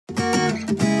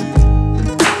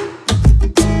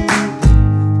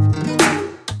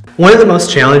One of the most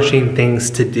challenging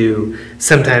things to do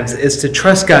sometimes is to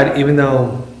trust God even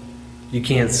though you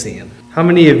can't see him. How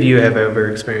many of you have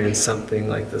ever experienced something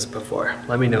like this before?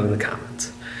 Let me know in the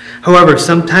comments. However,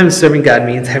 sometimes serving God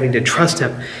means having to trust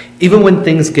him even when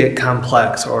things get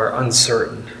complex or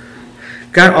uncertain.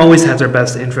 God always has our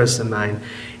best interests in mind,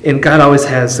 and God always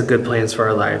has the good plans for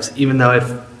our lives, even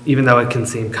though it can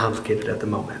seem complicated at the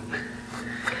moment.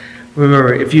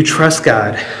 Remember, if you trust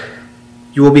God,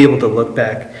 you will be able to look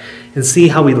back and see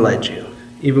how he led you,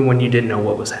 even when you didn't know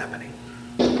what was happening.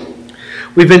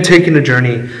 We've been taking a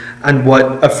journey on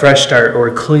what a fresh start or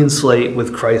a clean slate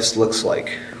with Christ looks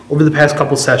like. Over the past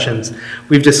couple sessions,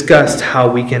 we've discussed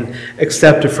how we can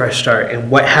accept a fresh start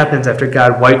and what happens after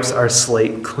God wipes our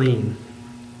slate clean.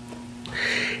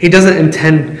 He doesn't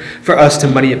intend for us to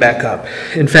muddy it back up.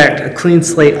 In fact, a clean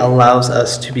slate allows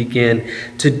us to begin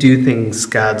to do things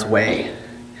God's way.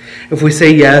 If we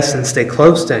say yes and stay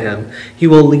close to him, he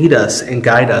will lead us and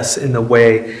guide us in the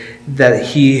way that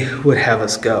he would have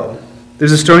us go.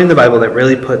 There's a story in the Bible that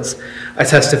really puts a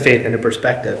test of faith into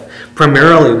perspective,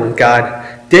 primarily when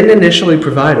God didn't initially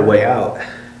provide a way out.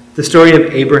 The story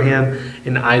of Abraham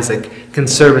and Isaac can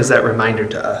serve as that reminder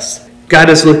to us. God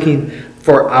is looking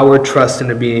for our trust and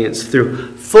obedience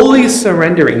through fully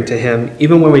surrendering to him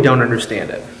even when we don't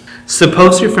understand it.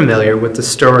 Suppose you're familiar with the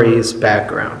story's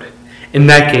background. In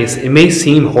that case, it may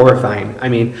seem horrifying. I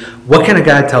mean, what kind of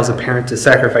God tells a parent to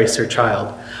sacrifice their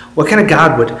child? What kind of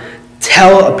God would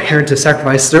tell a parent to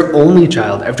sacrifice their only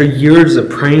child after years of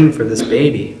praying for this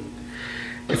baby?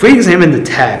 If we examine the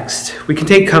text, we can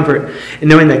take comfort in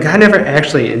knowing that God never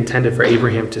actually intended for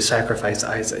Abraham to sacrifice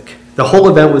Isaac. The whole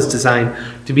event was designed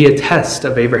to be a test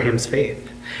of Abraham's faith.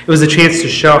 It was a chance to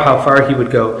show how far he would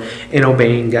go in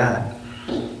obeying God.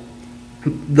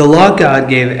 The law God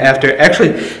gave after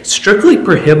actually strictly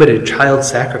prohibited child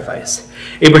sacrifice.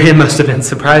 Abraham must have been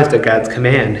surprised at God's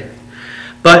command.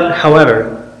 But,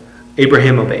 however,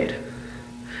 Abraham obeyed.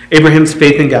 Abraham's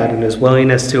faith in God and his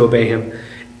willingness to obey him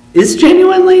is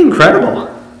genuinely incredible.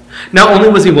 Not only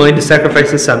was he willing to sacrifice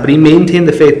his son, but he maintained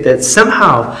the faith that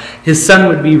somehow his son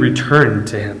would be returned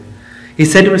to him. He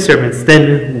said to his servants,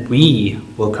 "Then we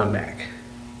will come back,"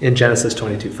 in Genesis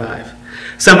 22:5.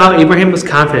 Somehow Abraham was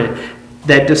confident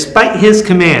that despite his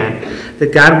command,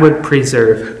 that God would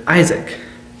preserve Isaac.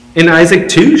 And Isaac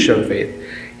too showed faith.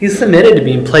 He submitted to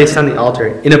being placed on the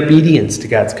altar in obedience to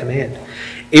God's command.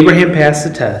 Abraham passed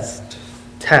the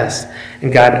test,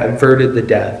 and God averted the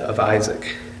death of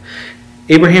Isaac.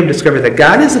 Abraham discovered that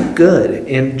God is good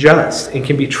and just and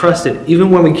can be trusted even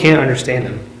when we can't understand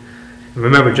him. And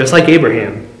remember, just like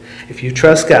Abraham, if you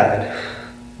trust God,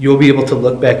 you'll be able to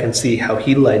look back and see how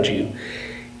he led you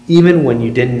even when you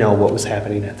didn't know what was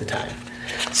happening at the time.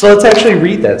 So let's actually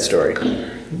read that story.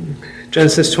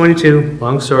 Genesis 22,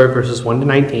 long story, verses 1 to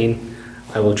 19.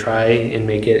 I will try and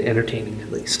make it entertaining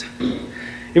at least.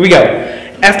 Here we go.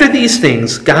 After these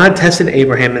things, God tested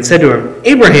Abraham and said to him,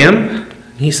 "Abraham,"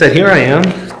 he said, "Here I am."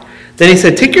 Then he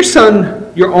said, "Take your son,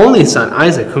 your only son,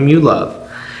 Isaac, whom you love,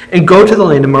 and go to the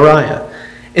land of Moriah,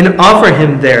 and offer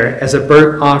him there as a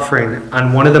burnt offering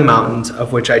on one of the mountains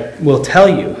of which I will tell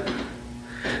you."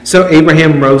 So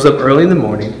Abraham rose up early in the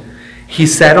morning. He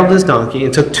saddled his donkey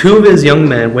and took 2 of his young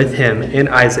men with him and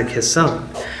Isaac his son.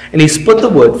 And he split the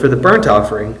wood for the burnt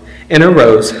offering and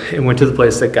arose and went to the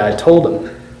place that God told him.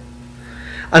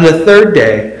 On the 3rd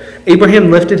day,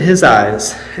 Abraham lifted his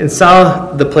eyes and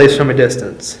saw the place from a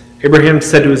distance. Abraham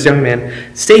said to his young man,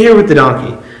 "Stay here with the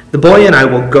donkey. The boy and I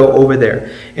will go over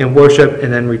there and worship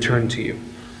and then return to you."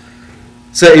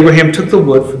 So Abraham took the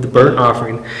wood for the burnt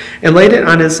offering and laid it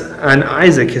on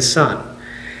Isaac his son.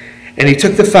 And he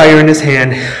took the fire in his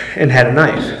hand and had a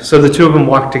knife. So the 2 of them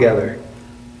walked together.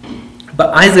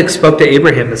 But Isaac spoke to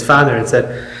Abraham his father and said,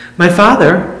 "My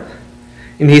father."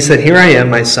 And he said, "Here I am,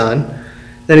 my son."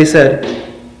 Then he said,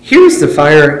 "Here's the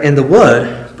fire and the wood,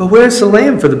 but where's the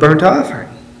lamb for the burnt offering?"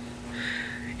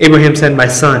 Abraham said, "My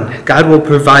son, God will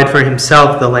provide for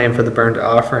himself the lamb for the burnt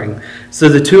offering." So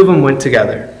the 2 of them went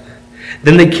together.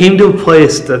 Then they came to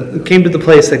the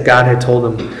place that God had told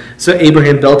them. So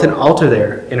Abraham built an altar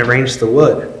there and arranged the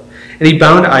wood. And he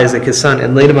bound Isaac his son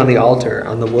and laid him on the altar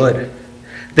on the wood.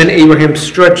 Then Abraham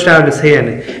stretched out his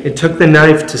hand and took the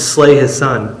knife to slay his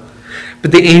son.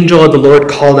 But the angel of the Lord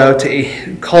called out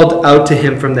to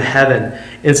him from the heaven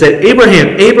and said,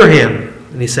 "Abraham, Abraham."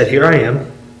 And he said, "Here I am."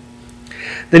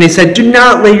 Then he said, "Do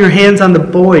not lay your hands on the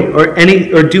boy or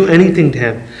do anything to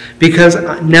him, because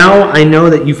now I know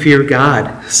that you fear God,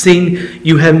 seeing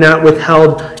you have not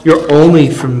withheld your only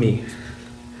from me."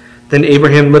 Then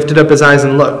Abraham lifted up his eyes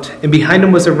and looked, and behind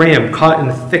him was a ram caught in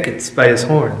the thickets by his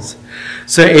horns.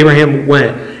 So Abraham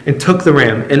went and took the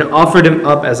ram and offered him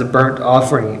up as a burnt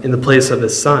offering in the place of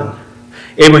his son.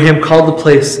 Abraham called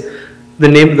the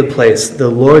name of the place, "The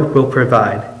Lord will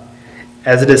provide."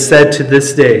 As it is said to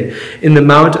this day, "In the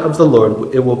mount of the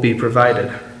Lord it will be provided."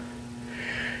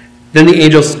 Then the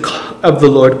angels of the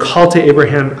Lord called to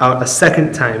Abraham out a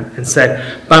second time and said,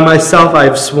 "By myself I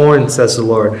have sworn, says the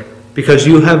Lord, because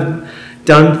you have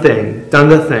done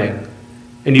the thing,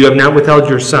 and you have not withheld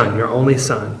your son, your only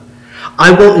son.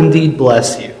 I will indeed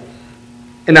bless you,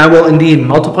 and I will indeed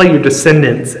multiply your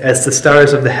descendants as the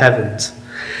stars of the heavens,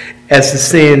 as the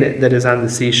sand that is on the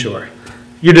seashore.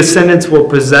 Your descendants will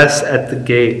possess the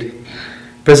gate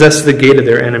of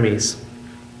their enemies.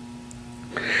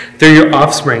 Through your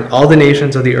offspring, all the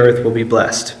nations of the earth will be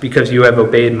blessed, because you have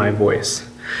obeyed my voice."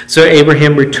 So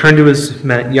Abraham returned to his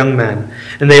young men,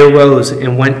 and they arose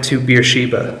and went to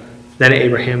Beersheba. Then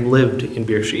Abraham lived in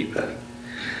Beersheba.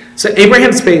 So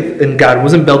Abraham's faith in God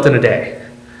wasn't built in a day.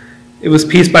 It was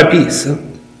piece by piece,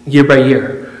 year by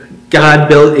year. God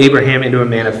built Abraham into a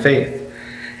man of faith.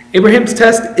 Abraham's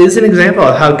test is an example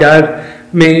of how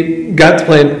God's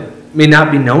plan may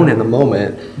not be known in the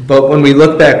moment, but when we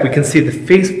look back, we can see the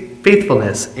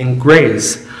faithfulness and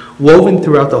grace woven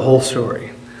throughout the whole story.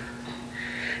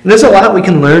 And there's a lot we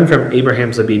can learn from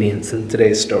Abraham's obedience in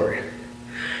today's story.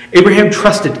 Abraham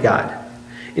trusted God,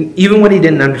 and even when he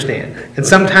didn't understand. And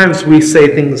sometimes we say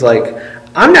things like,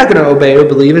 "I'm not going to obey or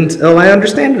believe until I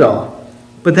understand it all."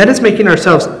 But that is making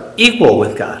ourselves equal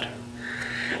with God.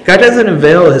 God doesn't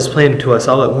unveil his plan to us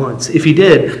all at once. If he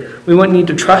did, we wouldn't need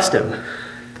to trust him.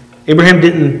 Abraham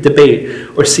didn't debate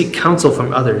or seek counsel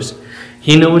from others.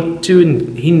 He knew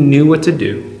what to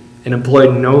do and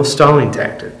employed no stalling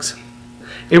tactics.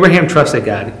 Abraham trusted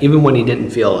God even when he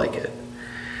didn't feel like it.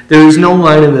 There is no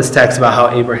line in this text about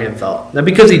how Abraham felt. Not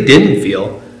because he didn't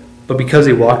feel, but because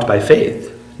he walked by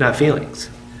faith, not feelings.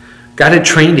 God had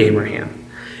trained Abraham,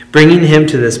 bringing him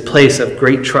to this place of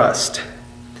great trust.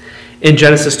 In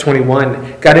Genesis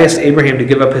 21, God asked Abraham to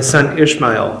give up his son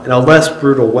Ishmael in a less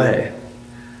brutal way.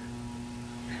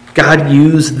 God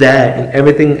used that and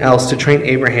everything else to train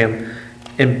Abraham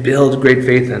and build great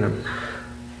faith in him.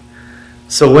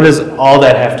 So what does all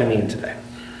that have to mean today?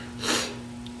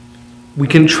 We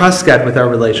can trust God with our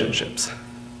relationships.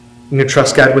 We can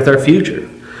trust God with our future.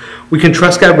 We can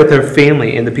trust God with our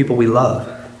family and the people we love.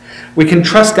 We can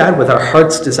trust God with our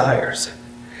heart's desires.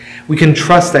 We can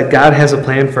trust that God has a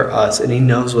plan for us and he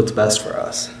knows what's best for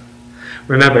us.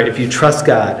 Remember, if you trust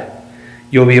God,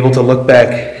 you'll be able to look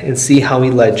back and see how he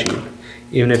led you,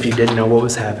 even if you didn't know what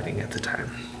was happening at the time.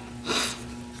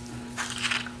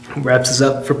 Wraps us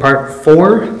up for part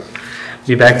 4.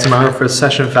 Be back tomorrow for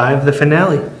session 5, the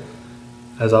finale.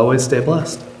 As always, stay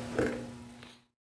blessed.